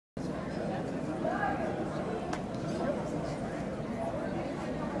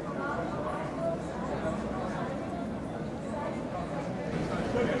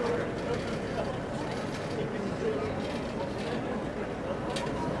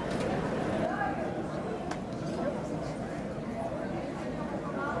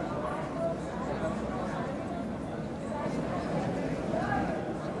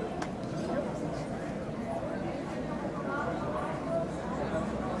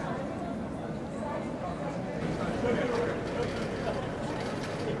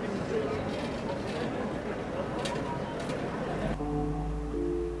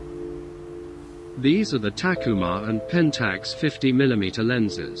These are the Takumar and Pentax 50mm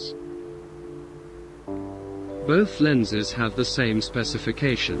lenses. Both lenses have the same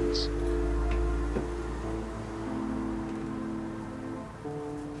specifications.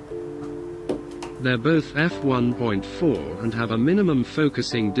 They're both f1.4 and have a minimum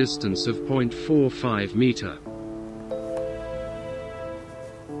focusing distance of 0.45 meter.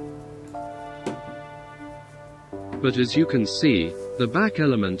 But as you can see, the back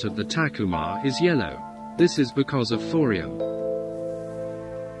element of the Takumar is yellow. This is because of thorium.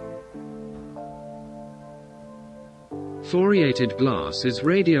 Thoriated glass is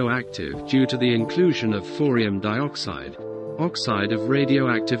radioactive due to the inclusion of thorium dioxide, oxide of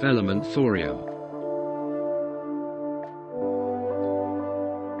radioactive element thorium.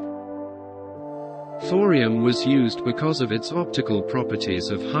 Thorium was used because of its optical properties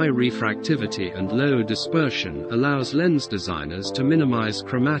of high refractivity and low dispersion, allows lens designers to minimize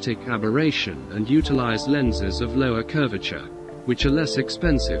chromatic aberration and utilize lenses of lower curvature, which are less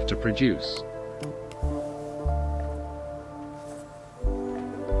expensive to produce.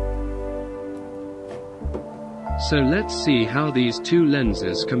 So let's see how these two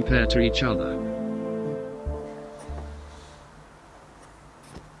lenses compare to each other.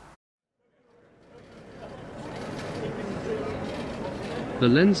 The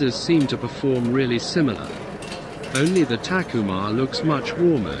lenses seem to perform really similar. Only the Takumar looks much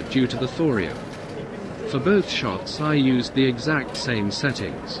warmer due to the thorium. For both shots I used the exact same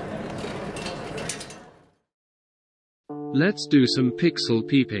settings. Let's do some pixel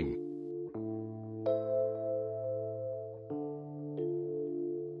peeping.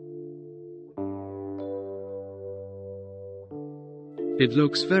 It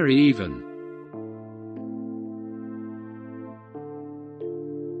looks very even.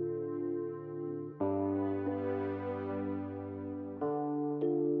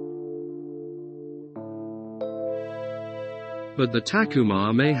 But the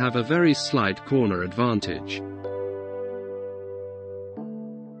Takumar may have a very slight corner advantage.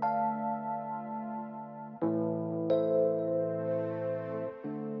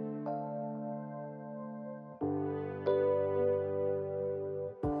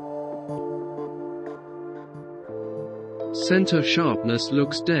 Center sharpness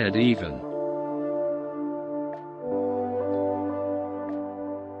looks dead even.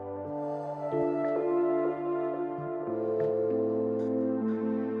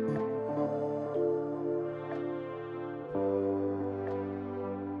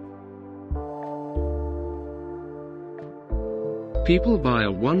 People buy a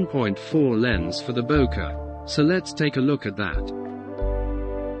 1.4 lens for the bokeh, so let's take a look at that.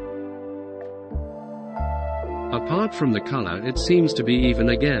 Apart from the color, it seems to be even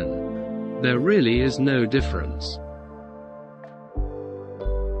again. There really is no difference.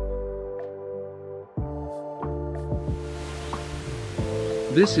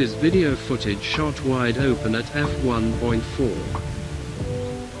 This is video footage shot wide open at f1.4.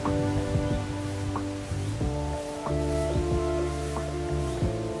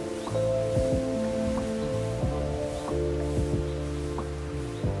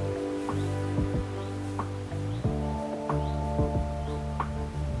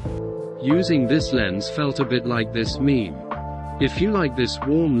 Using this lens felt a bit like this meme. If you like this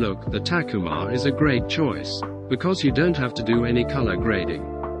warm look, the Takumar is a great choice, because you don't have to do any color grading.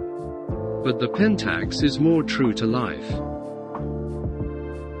 But the Pentax is more true to life.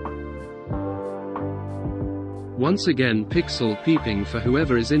 Once again, pixel peeping for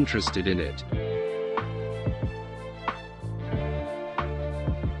whoever is interested in it.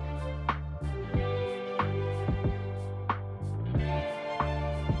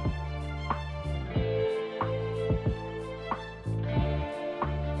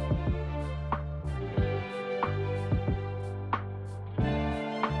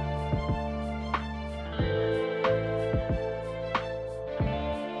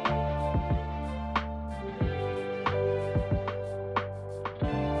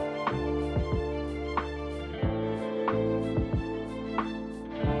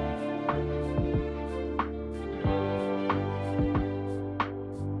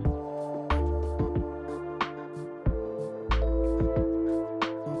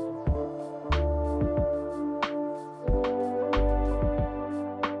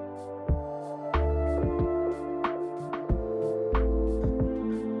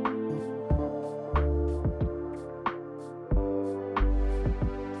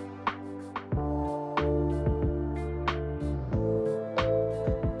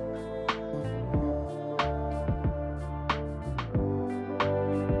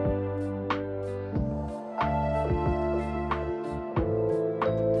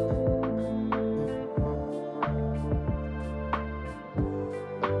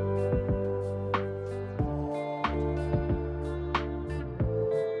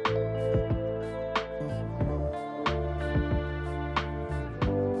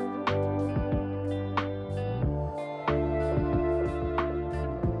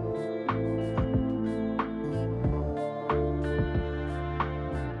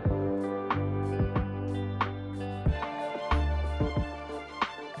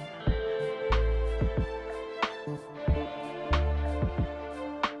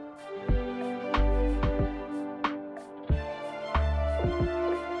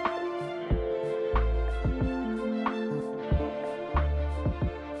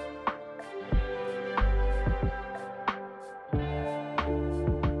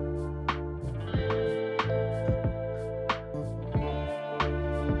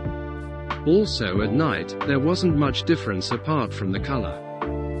 Also at night, there wasn't much difference apart from the color.